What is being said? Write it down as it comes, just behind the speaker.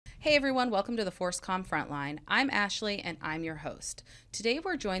Hey everyone, welcome to the ForceCom Frontline. I'm Ashley and I'm your host. Today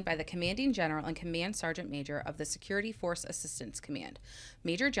we're joined by the Commanding General and Command Sergeant Major of the Security Force Assistance Command,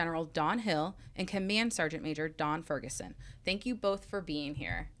 Major General Donn Hill and Command Sergeant Major Don Ferguson. Thank you both for being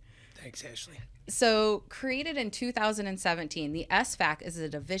here. Thanks, Ashley. So, created in 2017, the SFAC is a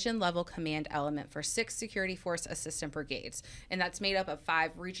division-level command element for 6 Security Force Assistant Brigades, and that's made up of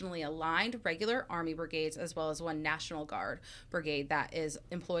 5 regionally aligned regular Army brigades as well as 1 National Guard brigade that is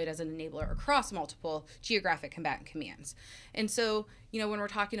employed as an enabler across multiple geographic combatant commands. And so, when we're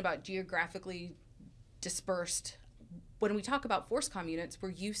talking about geographically dispersed, when we talk about ForceCom units,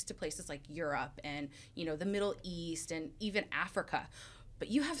 we're used to places like Europe and, the Middle East and even Africa. But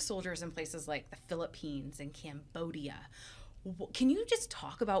you have soldiers in places like the Philippines and Cambodia. Can you just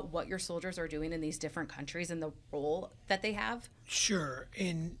talk about what your soldiers are doing in these different countries and the role that they have? Sure,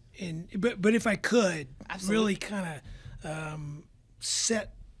 but if I could Absolutely. really kind of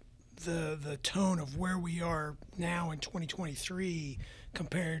set the tone of where we are now in 2023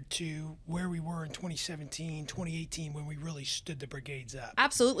 compared to where we were in 2017, 2018 when we really stood the brigades up.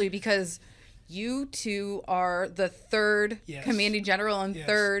 Absolutely, because you two are the third Commanding General and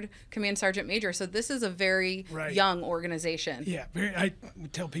third Command Sergeant Major. So this is a very young organization. Yeah, I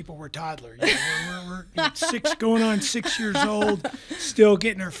tell people we're toddler. We're 6 going on 6 years old, still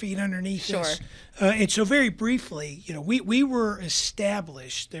getting our feet underneath us. And so very briefly, we were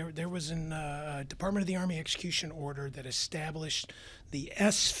established. There was a Department of the Army execution order that established the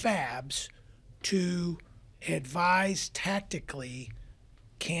SFABs to advise tactically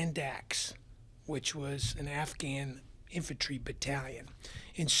Kandax, which was an Afghan infantry battalion.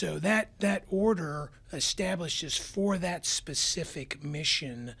 And so that order establishes for that specific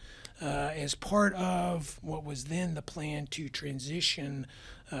mission as part of what was then the plan to transition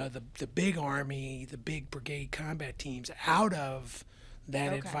the big Army, the big brigade combat teams out of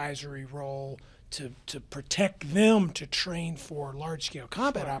that advisory role to protect them to train for large-scale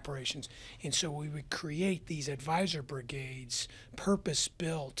combat operations. And so we would create these advisor brigades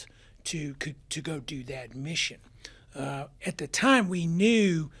purpose-built to go do that mission. At the time, we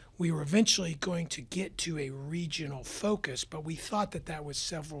knew we were eventually going to get to a regional focus, but we thought that was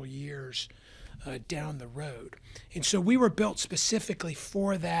several years down the road. And so we were built specifically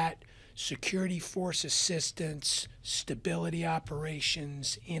for that security force assistance, stability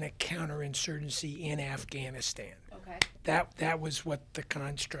operations in a counterinsurgency in Afghanistan. Okay. That was what the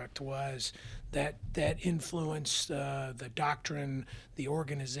construct was. That influenced the doctrine, the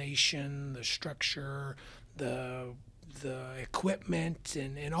organization, the structure, the equipment,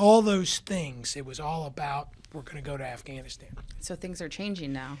 and all those things. It was all about we're going to go to Afghanistan. So things are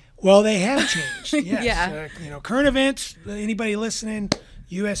changing now. Well, they have changed. Yes. Yeah. Current events. Anybody listening?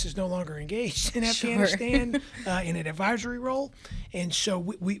 U.S. is no longer engaged in Afghanistan in an advisory role, and so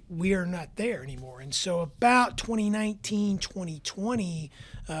we are not there anymore. And so about 2019, 2020,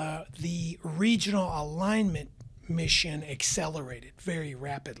 the regional alignment mission accelerated very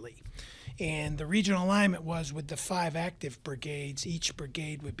rapidly. And the regional alignment was with the 5 active brigades. Each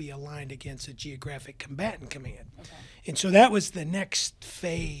brigade would be aligned against a geographic combatant command. Okay. And so that was the next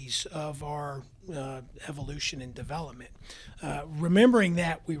phase of our evolution and development. Remembering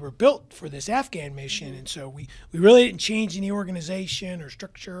that we were built for this Afghan mission, and so we really didn't change any organization or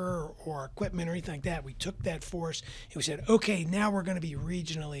structure or equipment or anything like that. We took that force and we said, okay, now we're going to be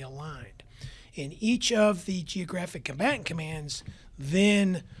regionally aligned. And each of the geographic combatant commands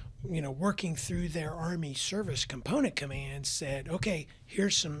then working through their Army Service Component Commands said, okay,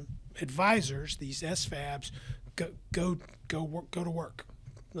 here's some advisors, these SFABs, go to work.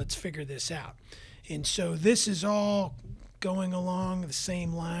 Let's figure this out. And so this is all going along the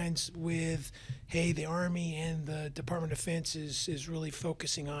same lines with, hey, the Army and the Department of Defense is really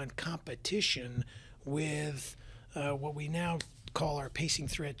focusing on competition with what we now call our pacing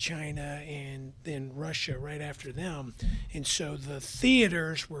threat, China, and then Russia right after them. And so the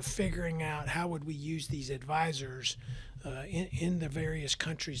theaters were figuring out how would we use these advisors in the various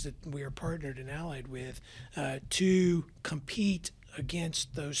countries that we are partnered and allied with to compete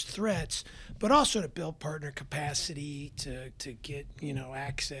against those threats, but also to build partner capacity to get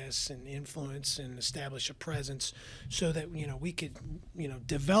access and influence and establish a presence so that we could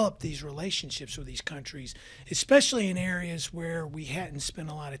develop these relationships with these countries, especially in areas where we hadn't spent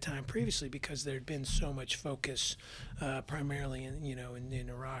a lot of time previously because there had been so much focus primarily in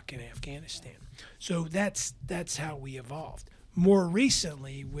Iraq and Afghanistan. So that's how we evolved. More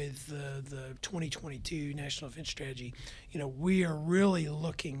recently, with the 2022 National Defense Strategy, we are really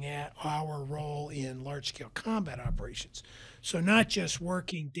looking at our role in large-scale combat operations. So not just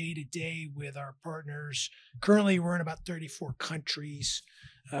working day to day with our partners. Currently, we're in about 34 countries.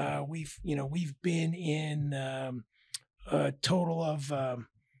 We've been in a total of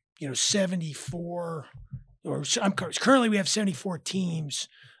 74, currently we have 74 teams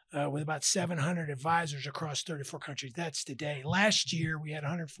with about 700 advisors across 34 countries. That's today. Last year we had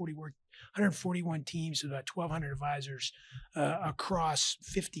 141 teams with about 1,200 advisors across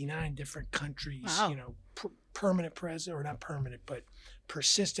 59 different countries. Wow. Permanent presence, or not permanent, but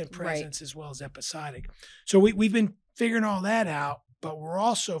persistent presence, as well as episodic. So we've been figuring all that out, but we're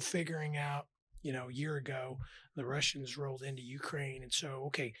also figuring out, a year ago, the Russians rolled into Ukraine. And so,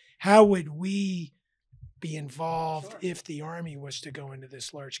 okay, how would we be involved if the Army was to go into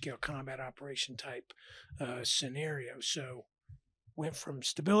this large-scale combat operation type scenario? So went from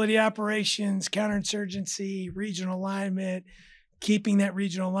stability operations, counterinsurgency, regional alignment, keeping that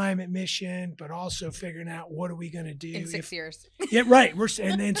regional alignment mission, but also figuring out what are we going to do in 6 years. Yeah, right.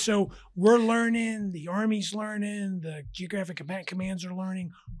 And so we're learning, the Army's learning, the geographic combatant commands are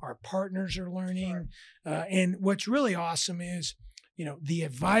learning, our partners are learning. Sure. And what's really awesome is, the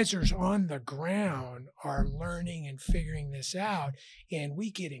advisors on the ground are learning and figuring this out. And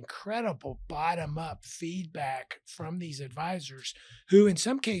we get incredible bottom-up feedback from these advisors who in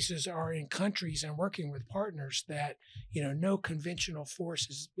some cases are in countries and working with partners that, no conventional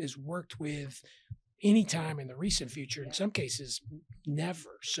force is worked with anytime in the recent future. In some cases,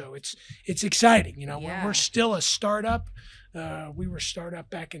 never. So it's exciting. We're still a startup. We were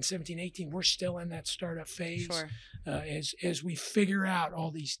startup back in 17, 18. We're still in that startup phase. Sure. As we figure out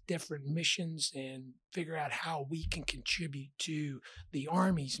all these different missions and figure out how we can contribute to the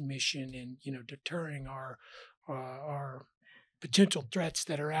Army's mission and, deterring our potential threats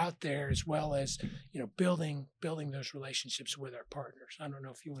that are out there, as well as, building those relationships with our partners. I don't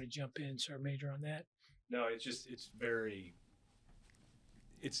know if you want to jump in, Sergeant Major, on that. No,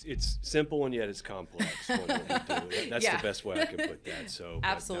 it's simple and yet it's complex. What we do. That's the best way I can put that. So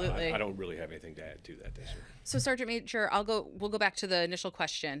absolutely, no, I don't really have anything to add to that this year. So Sergeant Major, we'll go back to the initial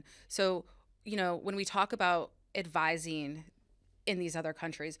question. So, when we talk about advising in these other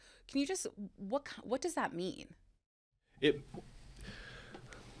countries, can you just, what does that mean?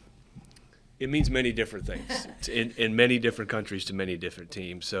 It means many different things in many different countries to many different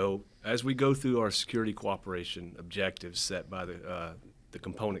teams. So as we go through our security cooperation objectives set by the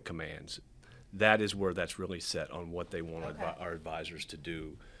component commands, that is where that's really set on what they want our advisors to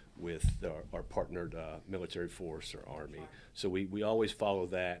do with our partnered military force or Army. Sure. So we always follow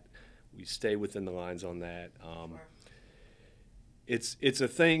that. We stay within the lines on that. It's a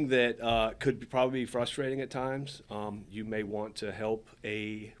thing that could probably be frustrating at times. You may want to help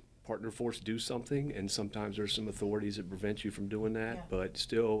a partner force do something, and sometimes there's some authorities that prevent you from doing that. Yeah. But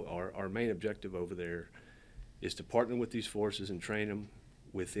still, our main objective over there is to partner with these forces and train them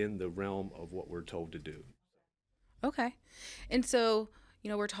within the realm of what we're told to do. Okay. And so,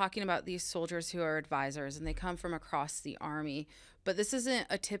 we're talking about these soldiers who are advisors, and they come from across the Army, but this isn't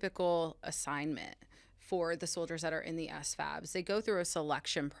a typical assignment for the soldiers that are in the SFABs. They go through a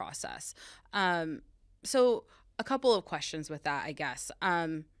selection process. So a couple of questions with that, I guess.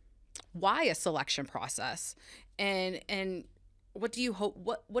 Why a selection process? And what do you hope,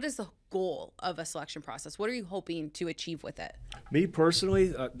 what is the goal of a selection process? What are you hoping to achieve with it? Me personally,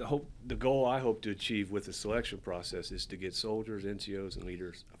 the goal I hope to achieve with the selection process is to get soldiers, NCOs, and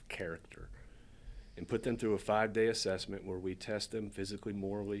leaders of character and put them through a 5-day assessment where we test them physically,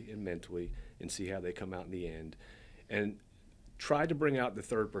 morally, and mentally and see how they come out in the end. And try to bring out the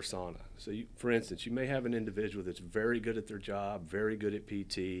third persona. So for instance, you may have an individual that's very good at their job, very good at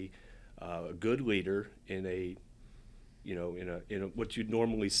PT, a good leader in a what you'd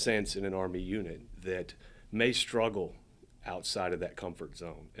normally sense in an Army unit that may struggle outside of that comfort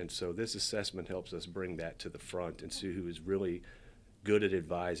zone. And so this assessment helps us bring that to the front and see who is really good at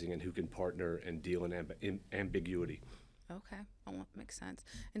advising and who can partner and deal in ambiguity. Okay, well, that makes sense.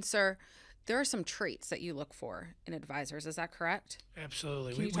 And sir, there are some traits that you look for in advisors. Is that correct?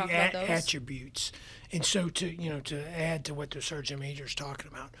 Absolutely. Can you talk about those? Attributes. And so to add to what the Sergeant Major is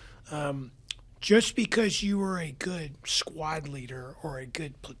talking about, just because you are a good squad leader or a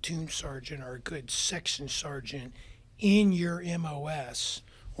good platoon sergeant or a good section sergeant in your MOS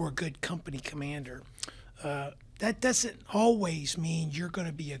or a good company commander, that doesn't always mean you're going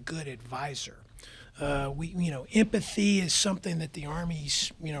to be a good advisor. Empathy is something that the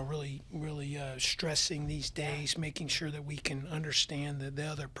Army's, really stressing these days, making sure that we can understand the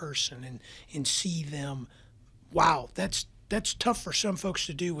other person and see them. Wow, that's tough for some folks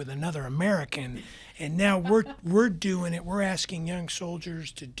to do with another American, and now we're doing it. We're asking young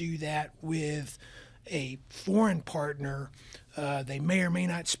soldiers to do that with a foreign partner. They may or may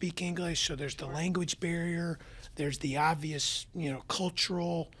not speak English, so there's the language barrier. There's the obvious,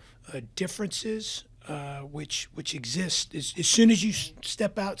 cultural differences which exist as soon as you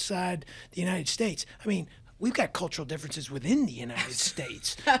step outside the United States. I mean, we've got cultural differences within the United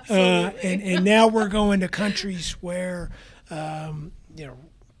States, and now we're going to countries where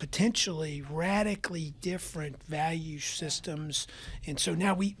potentially radically different value systems. And so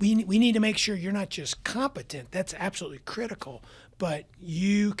now we need to make sure you're not just competent. That's absolutely critical, but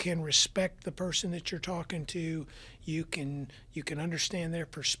you can respect the person that you're talking to. You can understand their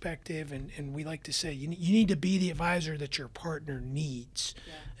perspective, and we like to say you need to be the advisor that your partner needs.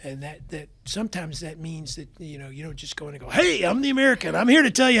 Yeah. And that sometimes that means that you don't just go in and go, hey, I'm the American, I'm here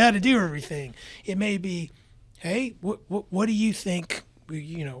to tell you how to do everything. It may be, hey, what do you think? Do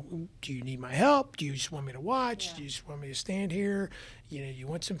you need my help? Do you just want me to watch? Yeah. Do you just want me to stand here? You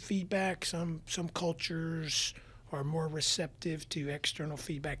want some feedback. Some cultures are more receptive to external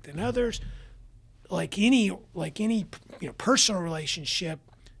feedback than others. Like any personal relationship,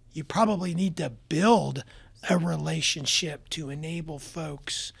 you probably need to build a relationship to enable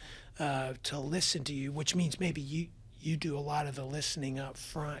folks to listen to you, which means maybe you do a lot of the listening up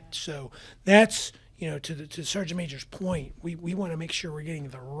front. So that's to Sergeant Major's point, we want to make sure we're getting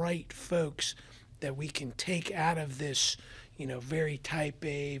the right folks that we can take out of this, very type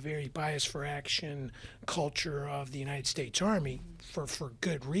A, very bias for action culture of the United States Army for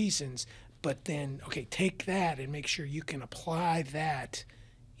good reasons. But then, take that and make sure you can apply that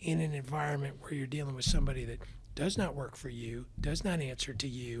in an environment where you're dealing with somebody that does not work for you, does not answer to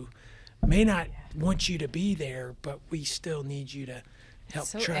you, may not want you to be there, but we still need you to help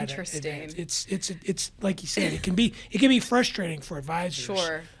so try interesting. to advance. It's like you said, it can be frustrating for advisors.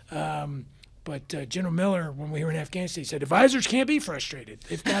 Sure. But General Miller, when we were in Afghanistan, he said advisors can't be frustrated.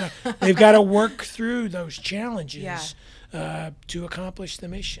 They've got to work through those challenges to accomplish the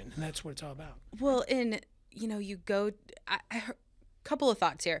mission, and that's what it's all about. Well, you go. I heard a couple of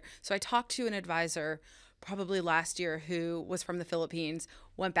thoughts here. So I talked to an advisor probably last year who was from the Philippines,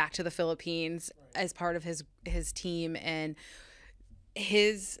 went back to the Philippines as part of his team, and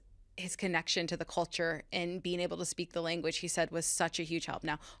his connection to the culture and being able to speak the language, he said, was such a huge help.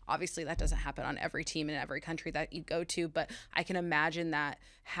 Now, obviously that doesn't happen on every team in every country that you go to, but I can imagine that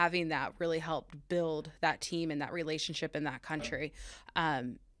having that really helped build that team and that relationship in that country.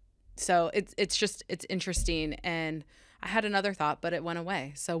 So it's interesting. And I had another thought, but it went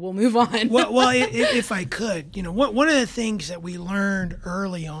away. So we'll move on. well, if I could, one of the things that we learned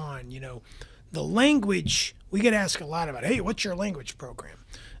early on, the language, we get asked a lot about, hey, what's your language program?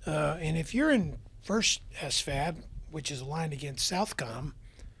 And if you're in first SFAB, which is aligned against Southcom,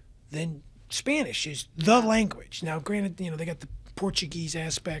 then Spanish is the language. Now, granted, they got the Portuguese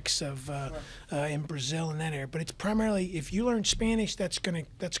aspects of in Brazil and that area, but it's primarily, if you learn Spanish, that's gonna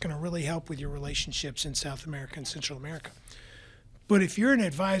really help with your relationships in South America and Central America. But if you're an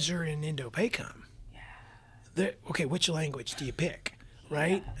advisor in Indo-PACOM, which language do you pick?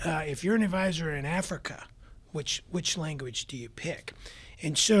 Right? If you're an advisor in Africa, which language do you pick?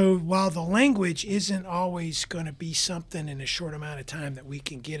 And so while the language isn't always going to be something in a short amount of time that we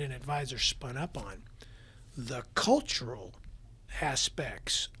can get an advisor spun up on, the cultural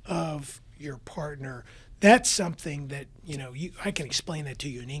aspects of your partner, that's something that, I can explain that to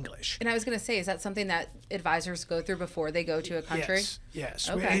you in English. And I was going to say, is that something that advisors go through before they go to a country? Yes.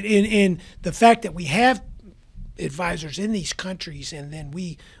 Okay. And the fact that we have advisors in these countries, and then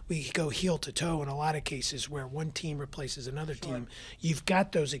we go heel to toe in a lot of cases where one team replaces another team. You've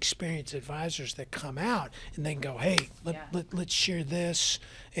got those experienced advisors that come out and then go, hey, let's share this,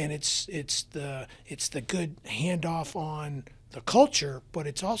 and it's the good handoff on the culture, but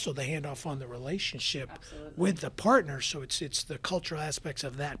it's also the handoff on the relationship with the partner. So it's the cultural aspects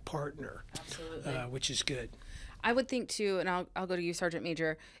of that partner, which is good. I would think too, and I'll go to you, Sergeant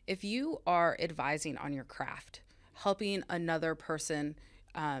Major, if you are advising on your craft, helping another person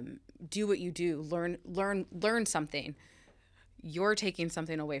do what you do, learn something, you're taking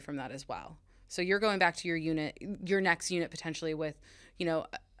something away from that as well. So you're going back to your unit, your next unit potentially with,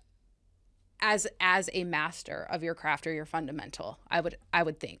 as a master of your craft or your fundamental, I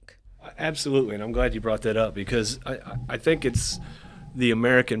would think. Absolutely, and I'm glad you brought that up, because I think it's the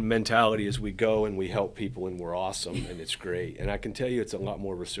American mentality is we go and we help people and we're awesome and it's great. And I can tell you it's a lot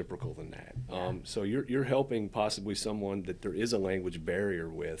more reciprocal than that. So you're helping possibly someone that there is a language barrier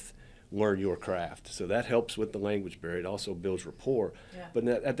with learn your craft. So that helps with the language barrier. It also builds rapport. Yeah. But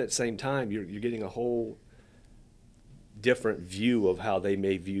at that same time, you're getting a whole different view of how they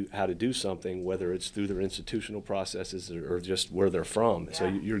may view how to do something, whether it's through their institutional processes or just where they're from. Yeah. So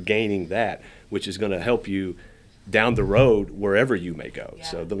you're gaining that, which is going to help you down the road wherever you may go. Yeah.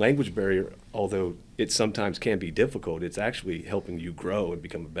 So the language barrier, although it sometimes can be difficult, it's actually helping you grow and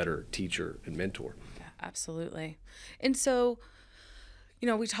become a better teacher and mentor. Yeah, absolutely. And so,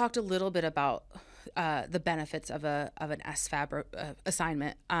 we talked a little bit about the benefits of an SFAB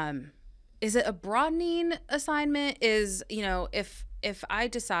assignment. Is it a broadening assignment? If I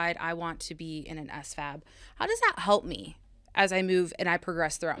decide I want to be in an SFAB, how does that help me as I move and I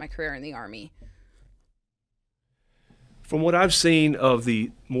progress throughout my career in the Army? From what I've seen of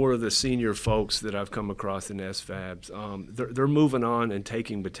more of the senior folks that I've come across in SFABs, they're moving on and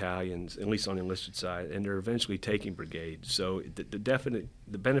taking battalions, at least on the enlisted side, and they're eventually taking brigades. So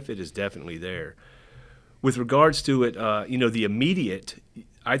the benefit is definitely there. With regards to it, the immediate,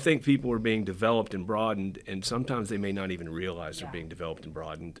 I think people are being developed and broadened, and sometimes they may not even realize they're being developed and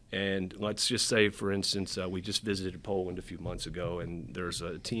broadened. And let's just say, for instance, we just visited Poland a few months ago, and there's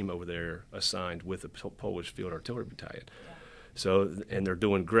a team over there assigned with a Polish Field Artillery Battalion. Yeah. So, and they're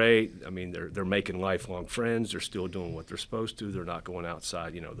doing great. I mean, they're making lifelong friends. They're still doing what they're supposed to. They're not going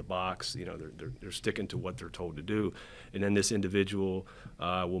outside, the box. They're sticking to what they're told to do. And then this individual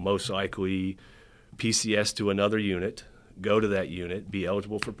will most likely PCS to another unit, go to that unit, be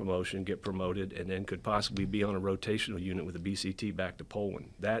eligible for promotion, get promoted, and then could possibly be on a rotational unit with a BCT back to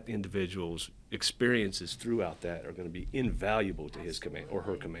Poland. That individual's experiences throughout that are going to be invaluable to his command or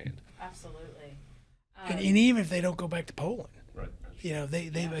her command. Absolutely. And even if they don't go back to Poland, right?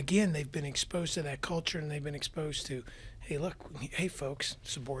 They've been exposed to that culture, and they've been exposed to, hey folks,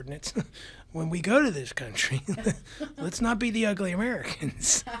 subordinates, when we go to this country, let's not be the ugly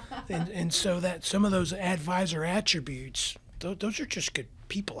Americans. And so that some of those advisor attributes, those are just good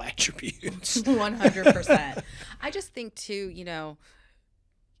people attributes. 100%. I just think too,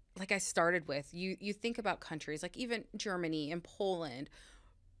 like I started with, you think about countries like even Germany and Poland,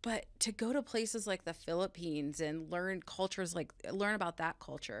 but to go to places like the Philippines and learn about that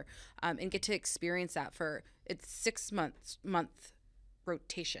culture, and get to experience that it's 6 month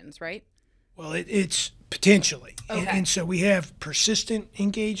rotations, right? Well, it's potentially. Okay. And so we have persistent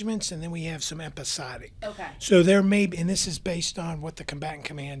engagements, and then we have some episodic. Okay. So there may be, and this is based on what the combatant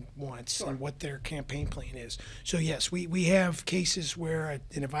command wants. Sure. And what their campaign plan is. So yes, we have cases where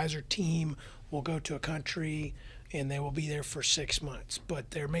an advisor team will go to a country and they will be there for 6 months.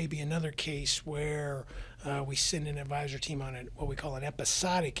 But there may be another case where we send an advisor team on what we call an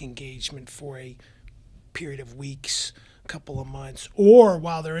episodic engagement for a period of weeks, a couple of months, or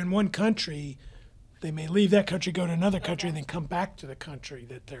while they're in one country, they may leave that country, go to another country, and then come back to the country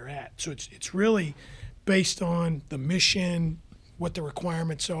that they're at. So it's really based on the mission, what the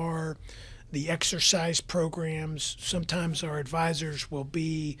requirements are, the exercise programs. Sometimes our advisors will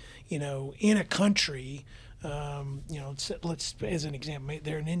be, in a country. Let's as an example,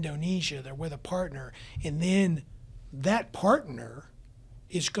 they're in Indonesia, they're with a partner, and then that partner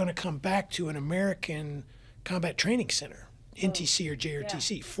is going to come back to an American combat training center, NTC or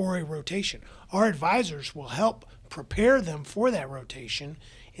JRTC, for a rotation. Our advisors will help prepare them for that rotation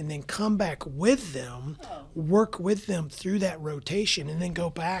and then come back with them, work with them through that rotation, and then go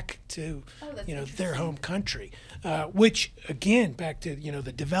back to their home country. Which again, back to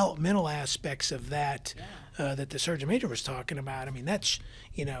the developmental aspects of that that the Sergeant Major was talking about. I mean, that's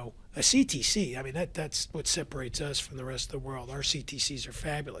a CTC. I mean, that's what separates us from the rest of the world. Our CTCs are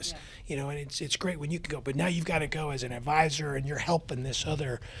fabulous, and it's great when you can go. But now you've got to go as an advisor, and you're helping this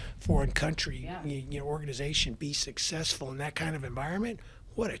other foreign country organization be successful in that kind of environment.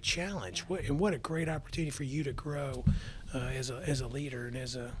 What a challenge! What a great opportunity for you to grow as a leader and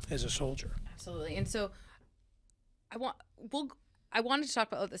as a soldier. Absolutely. And so, I wanted to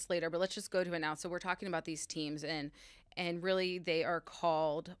talk about this later, but let's just go to it now. So we're talking about these teams, and really they are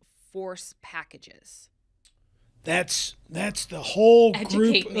called force packages. That's the whole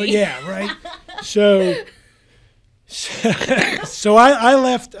group. Educate me. Yeah, right. So I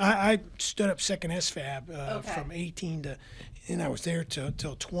left. I stood up second SFAB from 18 to, and I was there till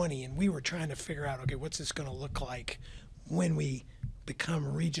 20, and we were trying to figure out, okay, what's this going to look like when we become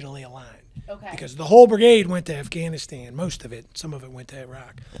regionally aligned? Okay. Because the whole brigade went to Afghanistan, most of it, some of it went to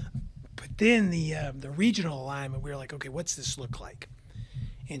Iraq. But then the regional alignment, we were like, okay, what's this look like?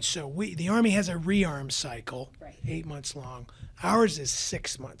 And so the Army has a rearm cycle, 8 months long. Ours is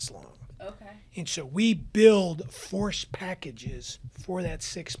 6 months long. Okay. And so we build force packages for that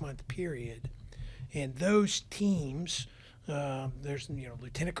 6 month period. And those teams, there's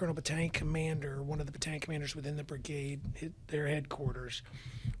Lieutenant Colonel Battalion Commander, one of the battalion commanders within the brigade, their headquarters,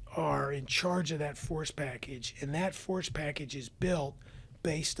 are in charge of that force package. And that force package is built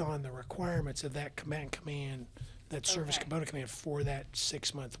based on the requirements of that command, that service component command for that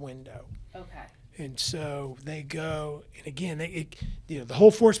 6 month window. Okay. And so they go, and again, the whole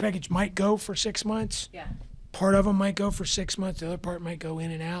force package might go for 6 months. Yeah. Part of them might go for 6 months. The other part might go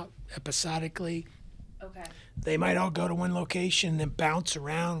in and out episodically. Okay. They might all go to one location and then bounce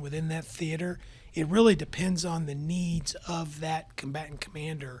around within that theater. It really depends on the needs of that combatant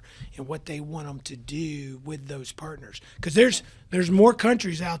commander and what they want them to do with those partners. Because there's more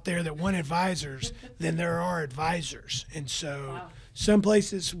countries out there that want advisors than there are advisors. And so some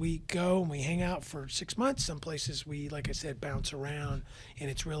places we go and we hang out for 6 months. Some places we, like I said, bounce around. And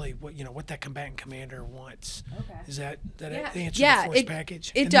it's really what that combatant commander wants. Okay. Is that Yeah. answer the force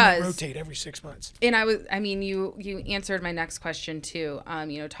package? It and then does. rotate every 6 months. And you answered my next question too.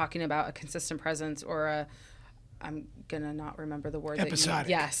 Talking about a consistent presence or I'm gonna not remember the word. Episodic.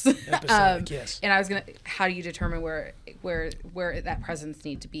 Yes. Episodic. Yes. And I was how do you determine where that presence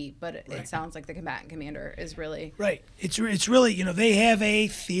need to be? But it sounds like the combatant commander is really right. It's really they have a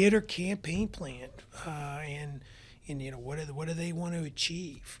theater campaign plan, and what do they want to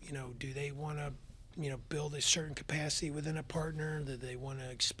achieve? Do they want to build a certain capacity within a partner? Do they want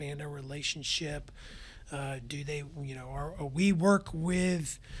to expand our relationship? Do they we work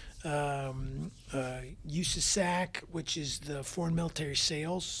with SFAC, which is the Foreign Military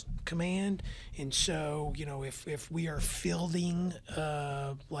Sales Command, and so if we are fielding,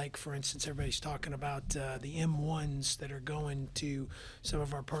 like for instance, everybody's talking about the M1s that are going to some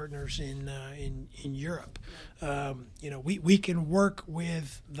of our partners in Europe, we can work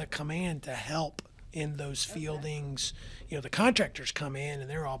with the command to help in those fieldings. The contractors come in and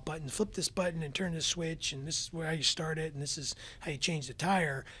they're all flip this button and turn this switch, and this is how you start it, and this is how you change the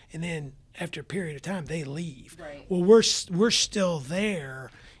tire, and then after a period of time they leave. Right. Well, we're still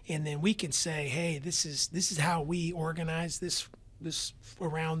there, and then we can say, hey, this is how we organize this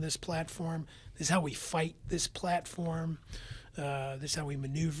around this platform. This is how we fight this platform. This is how we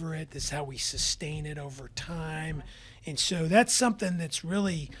maneuver it. This is how we sustain it over time. And so that's something that's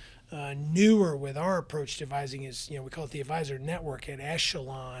really newer with our approach to advising is, we call it the advisor network at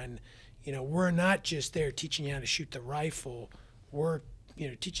Echelon. We're not just there teaching you how to shoot the rifle. We're,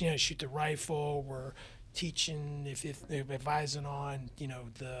 teaching you how to shoot the rifle. We're teaching, if advising on,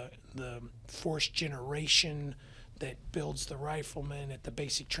 the force generation that builds the rifleman at the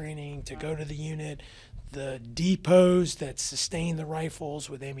basic training to go to the unit, the depots that sustain the rifles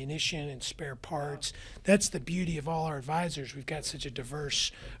with ammunition and spare parts. That's the beauty of all our advisors. We've got such a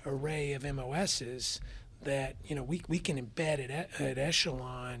diverse array of MOSs that we can embed it at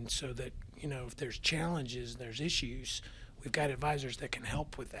Echelon, so that if there's challenges, there's issues, we've got advisors that can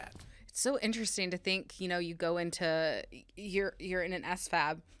help with that. It's so interesting to think. You go into you're in an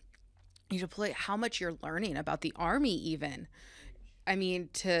SFAB, you deploy, how much you're learning about the Army even. I mean,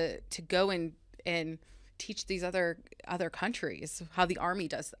 to go and teach these other countries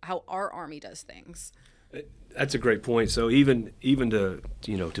how our Army does things. That's a great point. So even to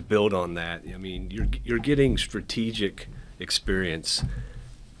to build on that, I mean, you're getting strategic experience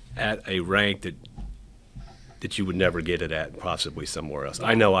at a rank that you would never get it at possibly somewhere else.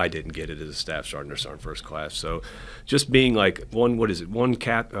 I know I didn't get it as a staff sergeant or sergeant first class. So just being like one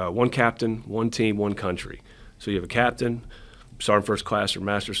captain, one team, one country. So you have a captain, sergeant first class, or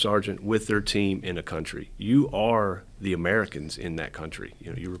master sergeant with their team in a country. You are the Americans in that country.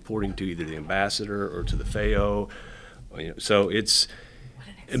 You're reporting to either the ambassador or to the FAO. So it's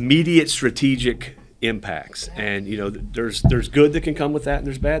immediate strategic impacts, and there's good that can come with that, and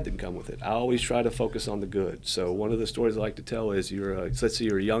there's bad that can come with it. I always try to focus on the good. So one of the stories I like to tell is let's say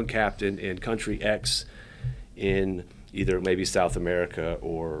you're a young captain in country X in either maybe South America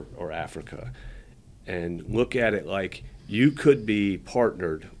or Africa, and look at it like you could be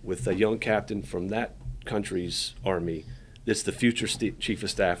partnered with a young captain from that country's army that's the future chief of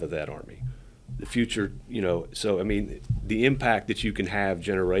staff of that army. The future, so I mean, the impact that you can have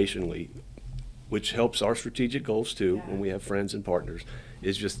generationally, which helps our strategic goals too, when we have friends and partners,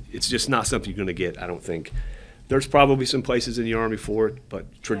 it's just not something you're going to get, I don't think. There's probably some places in the Army for it,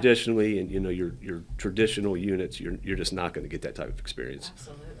 but traditionally, and your traditional units, you're just not going to get that type of experience.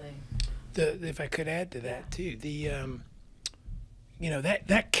 Absolutely. If I could add to that too,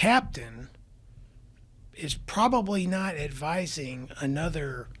 that captain is probably not advising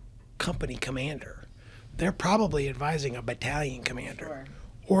another company commander. They're probably advising a battalion commander. Sure.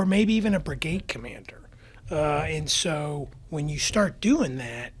 Or maybe even a brigade commander. And so when you start doing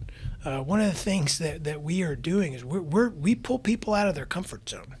that, one of the things that we are doing is we pull people out of their comfort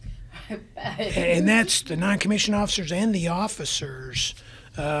zone. And that's the non-commissioned officers and the officers.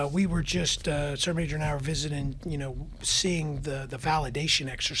 We were just, Sergeant Major and I were visiting, seeing the validation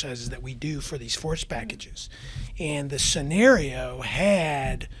exercises that we do for these force packages. And the scenario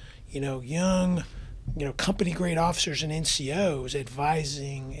had, young, company grade officers and NCOs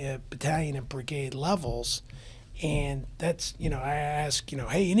advising battalion and brigade levels. And that's, I ask,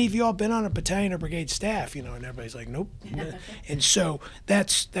 hey, any of you all been on a battalion or brigade staff? And everybody's like, nope. And so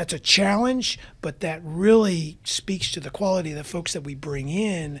that's a challenge, but that really speaks to the quality of the folks that we bring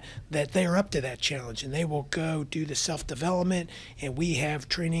in, that they're up to that challenge and they will go do the self-development, and we have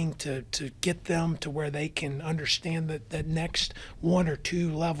training to get them to where they can understand that next one or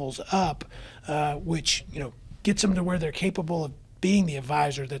two levels up, which, gets them to where they're capable of being the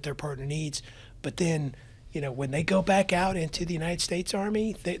advisor that their partner needs. But then, when they go back out into the United States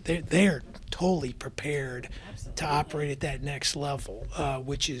Army, they're totally prepared to operate at that next level,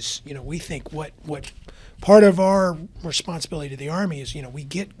 which is, we think what part of our responsibility to the Army is, we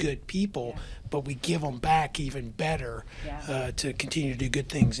get good people, but we give them back even better to continue to do good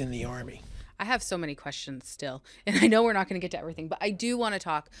things in the Army. I have so many questions still, and I know we're not going to get to everything, but I do want to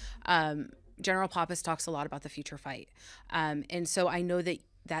talk. General Pappas talks a lot about the future fight, and so I know that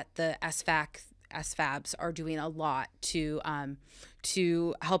the SFABs are doing a lot to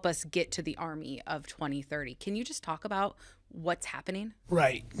help us get to the Army of 2030. Can you just talk about what's happening?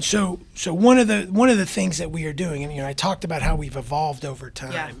 Right. So one of the things that we are doing, and I talked about how we've evolved over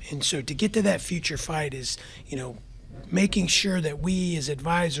time, and so to get to that future fight is, making sure that we as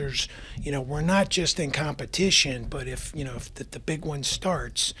advisors, we're not just in competition, but if the big one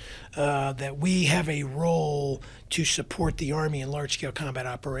starts, that we have a role to support the Army in large-scale combat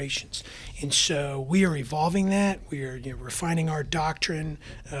operations. And so we are evolving that. We are refining our doctrine.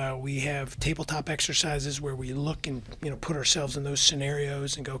 We have tabletop exercises where we look and put ourselves in those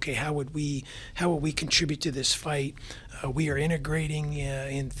scenarios and go, okay, how would we contribute to this fight? We are integrating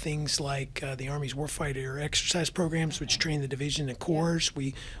in things like the Army's warfighter exercise programs, which train the division and corps.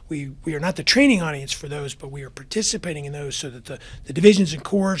 We are not the training audience for those, but we are participating in those so that the divisions and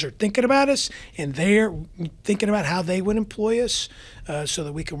corps are thinking about us, and they're thinking about how they would employ us, so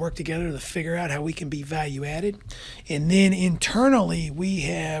that we can work together to figure out how we can be value added. And then internally, we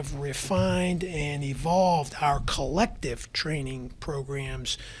have refined and evolved our collective training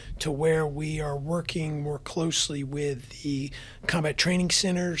programs to where we are working more closely with the combat training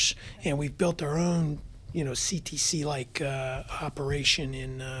centers, and we've built our own CTC-like operation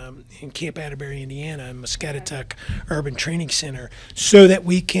in Camp Atterbury, Indiana, and Muscatatuck Urban Training Center, so that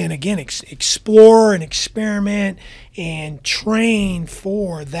we can, again, explore and experiment and train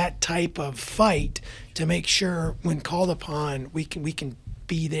for that type of fight to make sure when called upon we can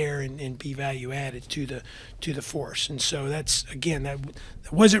be there and be value added to the force. And so that's, again, that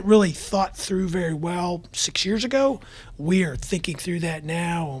wasn't really thought through very well 6 years ago. We are thinking through that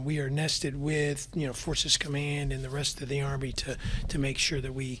now, and we are nested with Forces Command and the rest of the Army to make sure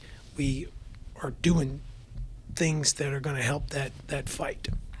that we are doing things that are going to help that fight.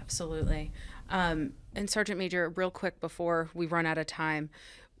 Absolutely. And Sergeant Major, real quick before we run out of time,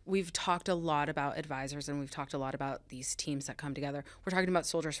 we've talked a lot about advisors, and we've talked a lot about these teams that come together. We're talking about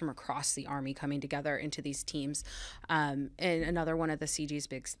soldiers from across the Army coming together into these teams. And another one of the CG's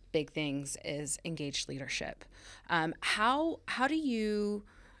big things is engaged leadership. How do you,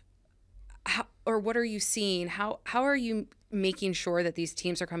 or what are you seeing? How are you making sure that these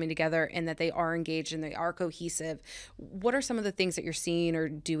teams are coming together and that they are engaged and they are cohesive? What are some of the things that you're seeing or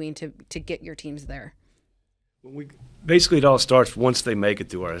doing to get your teams there? Basically, it all starts once they make it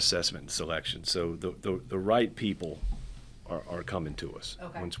through our assessment and selection. So the right people are coming to us.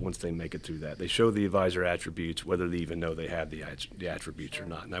 Okay. Once they make it through that. They show the advisor attributes, whether they even know they have the attributes or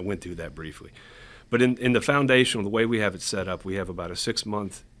not. And I went through that briefly. But in the foundational, the way we have it set up, we have about a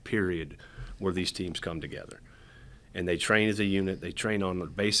 6-month period where these teams come together. And they train as a unit. They train on the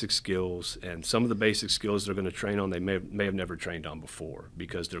basic skills, and some of the basic skills they're going to train on they may have never trained on before,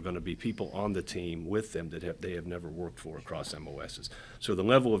 because they're going to be people on the team with them that they have never worked for across MOSs. So the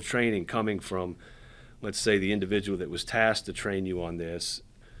level of training coming from, let's say, the individual that was tasked to train you on this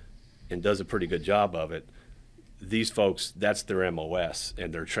and does a pretty good job of it, these folks, that's their MOS,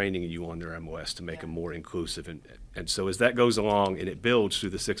 and they're training you on their MOS to make them more inclusive. And so as that goes along and it builds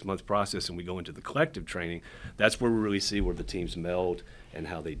through the 6-month process and we go into the collective training, that's where we really see where the teams meld and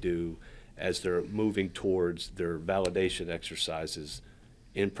how they do as they're moving towards their validation exercises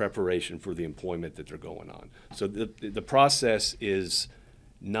in preparation for the employment that they're going on. So the process is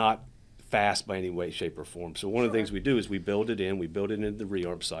not fast by any way, shape, or form. So one of the things we do is we build it into the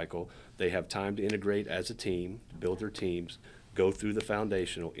rearm cycle. They have time to integrate as a team, build their teams, go through the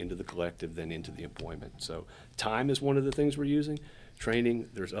foundational, into the collective, then into the employment. So time is one of the things we're using. training.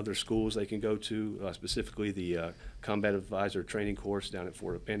 There's other schools they can go to, specifically the Combat Advisor Training Course down at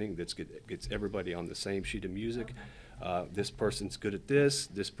Fort Benning that gets everybody on the same sheet of music. This person's good at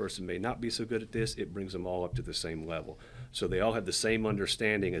this person may not be so good at this. It brings them all up to the same level. So they all have the same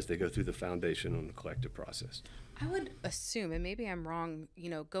understanding as they go through the foundation on the collective process. I would assume, and maybe I'm wrong,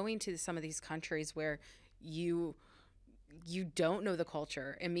 going to some of these countries where you don't know the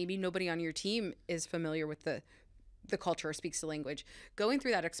culture and maybe nobody on your team is familiar with the culture or speaks the language. Going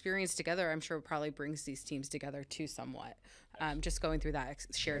through that experience together, I'm sure probably brings these teams together too somewhat. Just going through that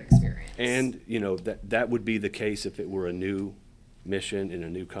shared experience. And, that would be the case if it were a new mission in a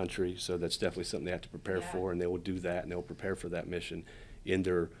new country. So that's definitely something they have to prepare for, and they will do that, and they'll prepare for that mission in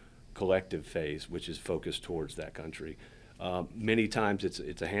their collective phase, which is focused towards that country. Many times it's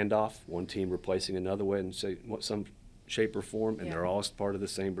a handoff, one team replacing another way in some shape or form, and they're all part of the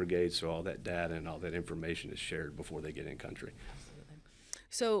same brigade, so all that data and all that information is shared before they get in country. Absolutely.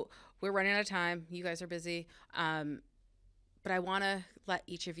 So we're running out of time. You guys are busy. But I want to let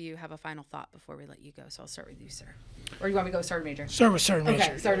each of you have a final thought before we let you go. So I'll start with you, sir. Or do you want me to go Sergeant Major? Start with Sergeant Major.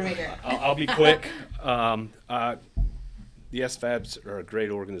 Okay, Sergeant Major. I'll be quick. The SFABs are a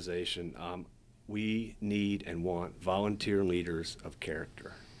great organization. We need and want volunteer leaders of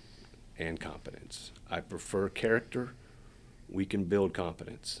character and competence. I prefer character. We can build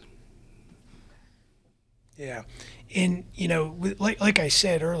competence. Yeah. And, like I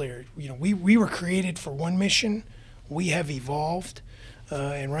said earlier, we were created for one mission. We have evolved,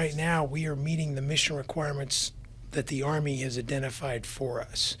 and right now we are meeting the mission requirements that the Army has identified for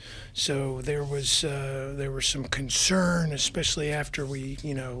us. So there was some concern, especially after we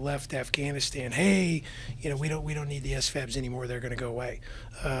left Afghanistan. Hey, we don't need the SFABs anymore. They're going to go away.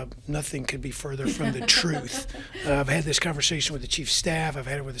 Nothing could be further from the truth. I've had this conversation with the Chief of Staff. I've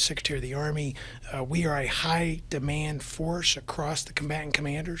had it with the Secretary of the Army. We are a high demand force across the combatant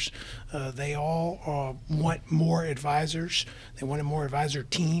commanders. They all want more advisors. They wanted more advisor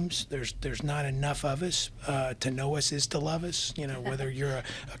teams. There's not enough of us. To know us is to love us, whether you're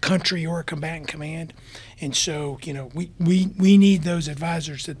a country or a combatant command. And so, we need those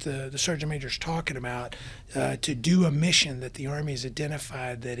advisors that the Sergeant Major's talking about to do a mission that the Army has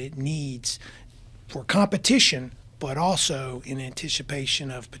identified that it needs for competition, but also in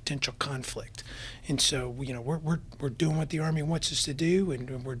anticipation of potential conflict. And so, we're doing what the Army wants us to do,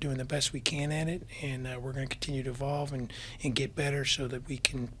 and we're doing the best we can at it, and we're going to continue to evolve and get better so that we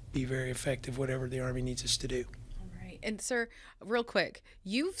can be very effective whatever the Army needs us to do. And sir, real quick,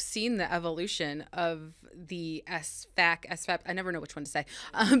 you've seen the evolution of the SFAC, I never know which one to say,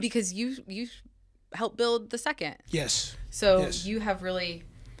 because you helped build the second. Yes. So yes. You have really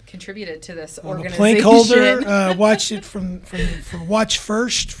contributed to this I'm organization. a plank holder, watched it from watch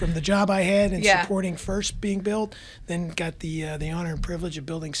first, from the job I had in supporting first being built, then got the honor and privilege of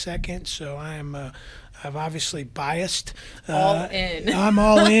building second. So I'm obviously biased. All in. I'm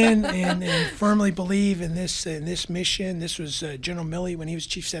all in and firmly believe in this mission. This was General Milley when he was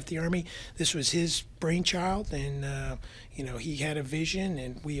Chief of Staff of the Army. This was his brainchild, and he had a vision,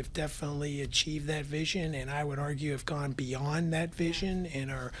 and we have definitely achieved that vision. And I would argue have gone beyond that vision,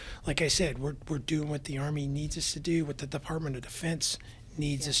 and are, like I said, we're doing what the Army needs us to do, what the Department of Defense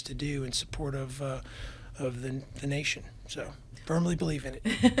needs us to do in support of the nation. So. Firmly believe in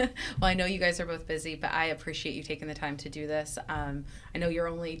it. Well, I know you guys are both busy, but I appreciate you taking the time to do this. I know you're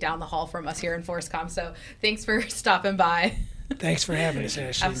only down the hall from us here in FORSCOM, so thanks for stopping by. Thanks for having us,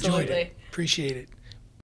 Ashley. Absolutely. Enjoyed it. Appreciate it.